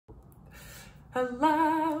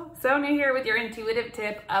Hello, Sonia here with your intuitive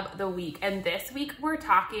tip of the week. And this week we're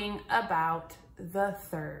talking about the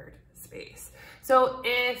third space. So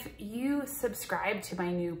if you subscribe to my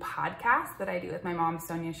new podcast that I do with my mom,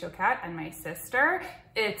 Sonia Choquette, and my sister,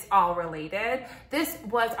 it's all related. This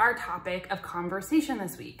was our topic of conversation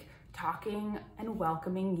this week, talking and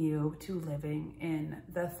welcoming you to living in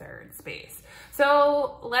the third space.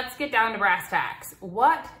 So let's get down to brass tacks.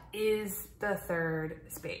 What is the third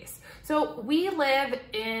space? So we live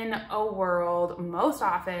in a world most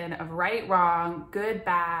often of right, wrong, good,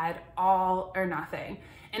 bad, all or nothing.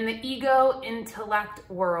 In the ego intellect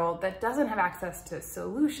world that doesn't have access to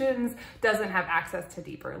solutions, doesn't have access to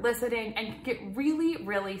deeper listening, and can get really,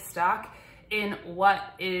 really stuck in what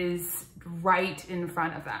is right in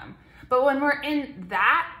front of them. But when we're in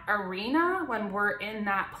that arena, when we're in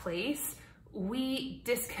that place, we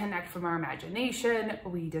disconnect from our imagination,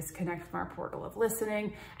 we disconnect from our portal of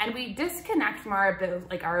listening, and we disconnect from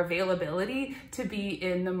our availability to be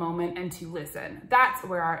in the moment and to listen. That's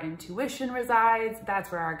where our intuition resides,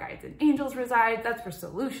 that's where our guides and angels reside, that's where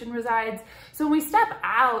solution resides. So when we step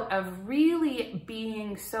out of really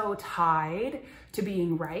being so tied to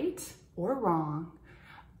being right or wrong,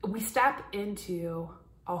 we step into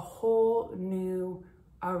a whole new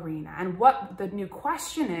arena. And what the new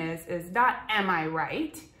question is not, am I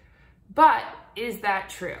right? But is that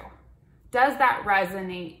true? Does that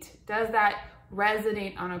resonate? Does that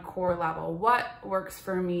resonate on a core level? What works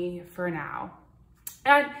for me for now?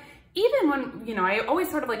 And even when, I always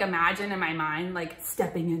sort of imagine in my mind,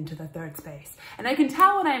 stepping into the third space. And I can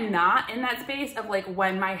tell when I'm not in that space of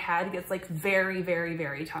when my head gets very, very,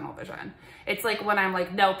 very tunnel vision. It's when I'm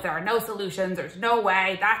nope, there are no solutions. There's no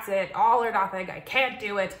way. That's it. All or nothing. I can't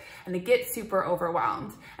do it. And they get super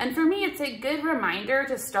overwhelmed. And for me, it's a good reminder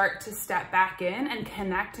to start to step back in and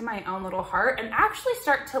connect to my own little heart and actually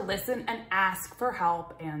start to listen and ask for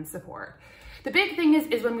help and support. The big thing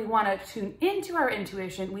is when we want to tune into our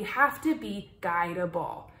intuition, we have to be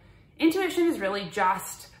guidable. Intuition is really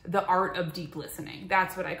just the art of deep listening.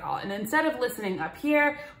 That's what I call it. And instead of listening up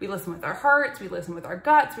here, we listen with our hearts, we listen with our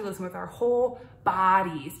guts, we listen with our whole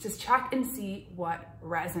bodies. Just check and see what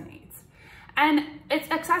resonates. And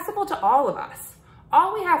it's accessible to all of us.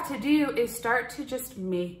 All we have to do is start to just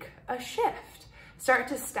make a shift. Start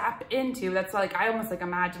to step into, that's I almost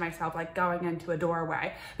imagine myself going into a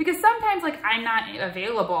doorway, because sometimes I'm not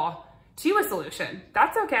available to a solution.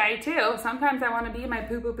 That's okay too. Sometimes I want to be in my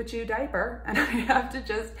poo-poo-pachoo diaper, and I have to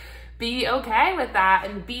just be okay with that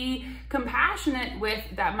and be compassionate with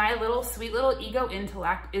that my little sweet little ego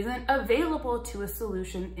intellect isn't available to a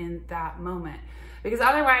solution in that moment, because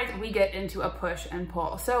otherwise we get into a push and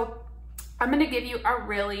pull. So I'm going to give you a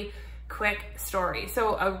really quick story.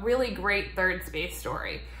 So a really great third space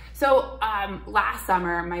story. So last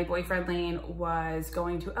summer, my boyfriend Lane was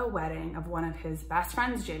going to a wedding of one of his best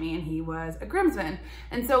friends, Jimmy, and he was a groomsman.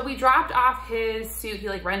 And so we dropped off his suit. He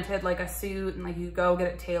rented a suit, and you go get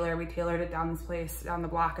it tailored. We tailored it down this place, down the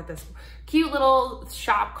block at this cute little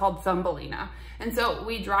shop called Thumbelina. And so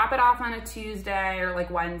we drop it off on a Tuesday or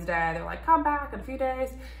Wednesday. They're come back in a few days.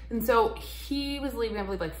 And so he was leaving, I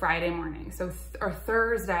believe, Friday morning. So, or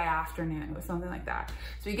Thursday afternoon, it was something like that.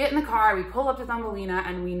 So we get in the car, we pull up to Thumbelina,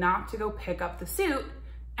 and we knock to go pick up the suit.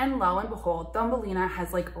 And lo and behold, Thumbelina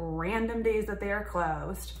has random days that they are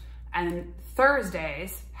closed. And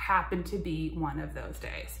Thursdays happen to be one of those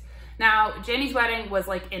days. Now, Jenny's wedding was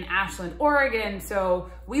in Ashland, Oregon, so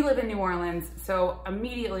we live in New Orleans. So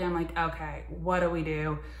immediately I'm okay, what do we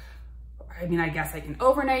do? I mean, I guess I can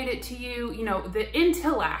overnight it to you. The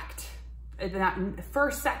intellect, that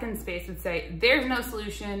first, second space would say, there's no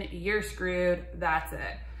solution, you're screwed, that's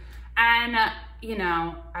it. And,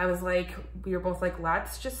 I was we were both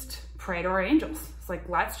let's just pray to our angels. It's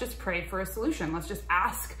let's just pray for a solution. Let's just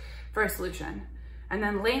ask for a solution. And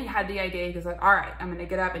then Lane had the idea, he goes all right, I'm gonna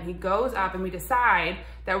get up, and he goes up and we decide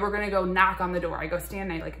that we're gonna go knock on the door. I go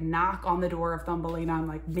stand and I knock on the door of Thumbelina.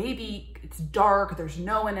 I'm maybe it's dark, there's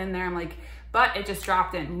no one in there. I'm but it just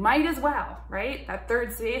dropped in. Might as well, right? That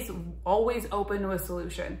third space, always open to a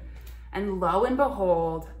solution. And lo and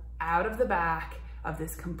behold, out of the back of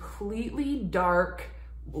this completely dark,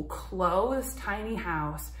 closed, tiny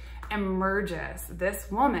house emerges this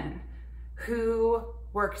woman who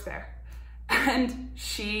works there. And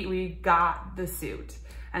we got the suit,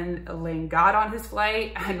 and Lane got on his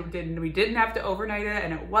flight, and we didn't have to overnight it,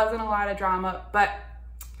 and it wasn't a lot of drama. But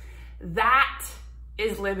that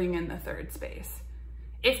is living in the third space.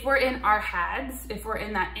 If we're in our heads, if we're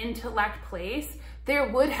in that intellect place, there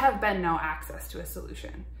would have been no access to a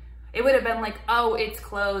solution. It would have been oh, it's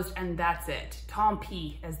closed and that's it. Tant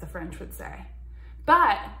pis, as the French would say.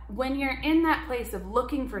 But when you're in that place of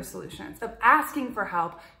looking for solutions, of asking for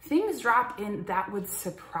help, things drop in that would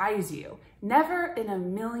surprise you. Never in a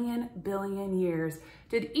million billion years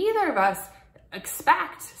did either of us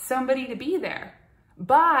expect somebody to be there.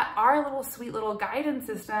 But our little sweet little guidance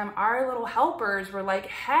system, our little helpers were like,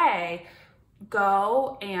 hey,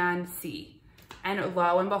 go and see. And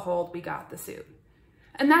lo and behold, we got the suit.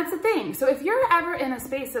 And that's the thing. So if you're ever in a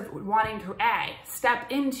space of wanting to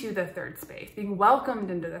step into the third space, being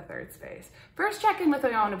welcomed into the third space, first check in with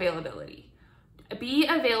your own availability. Be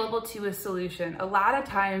available to a solution. A lot of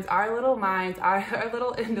times our little minds, our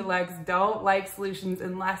little intellects don't like solutions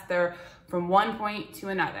unless they're from one point to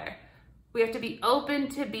another. We have to be open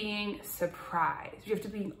to being surprised. We have to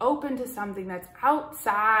be open to something that's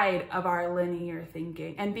outside of our linear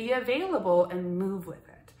thinking and be available and move with it.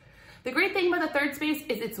 The great thing about the third space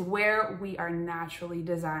is it's where we are naturally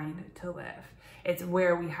designed to live. It's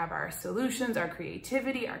where we have our solutions, our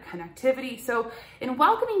creativity, our connectivity. So in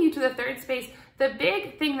welcoming you to the third space, the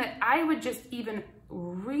big thing that I would just even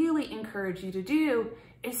really encourage you to do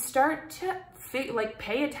is start to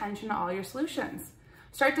pay attention to all your solutions.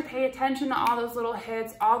 Start to pay attention to all those little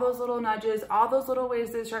hits, all those little nudges, all those little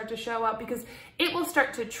ways that start to show up, because it will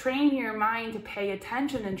start to train your mind to pay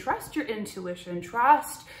attention and trust your intuition,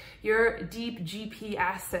 trust your deep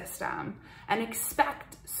GPS system, and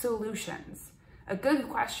expect solutions. A good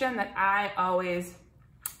question that I always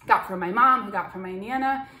got from my mom, who got from my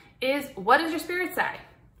Nana, is what does your spirit say?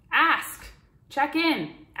 Ask, check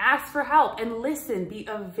in, ask for help, and listen, be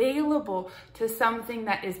available to something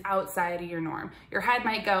that is outside of your norm. Your head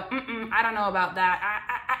might go, I don't know about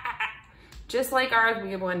that. Just like ours,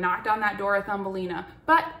 we knocked on that door of Thumbelina,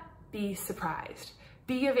 but be surprised.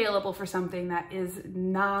 Be available for something that is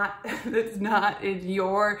that's not in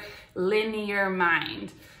your linear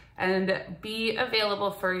mind. And be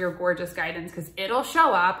available for your gorgeous guidance, because it'll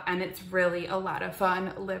show up, and it's really a lot of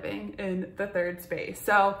fun living in the third space.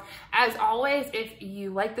 So as always, if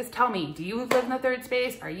you like this, tell me, do you live in the third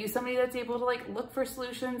space? Are you somebody that's able to look for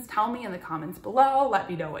solutions? Tell me in the comments below. Let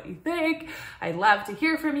me know what you think. I'd love to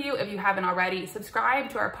hear from you. If you haven't already,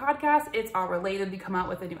 subscribe to our podcast. It's all related. We come out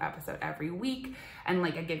with a new episode every week. And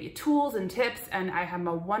I give you tools and tips, and I have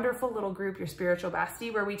a wonderful little group, your spiritual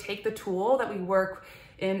bestie, where we take the tool that we work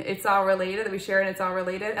in It's All Related, that we share in It's All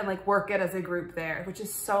Related, and work it as a group there, which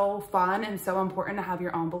is so fun and so important to have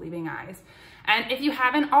your own believing eyes. And if you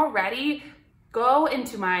haven't already, go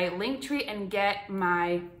into my link tree and get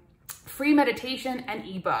my free meditation and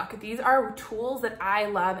ebook. These are tools that I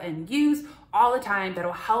love and use all the time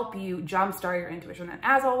that'll help you jumpstart your intuition. And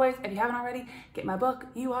as always, if you haven't already, get my book,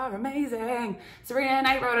 You Are Amazing. Serena and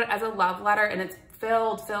I wrote it as a love letter, and it's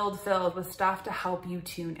filled with stuff to help you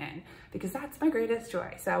tune in, because that's my greatest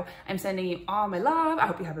joy. So I'm sending you all my love. I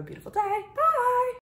hope you have a beautiful day. Bye.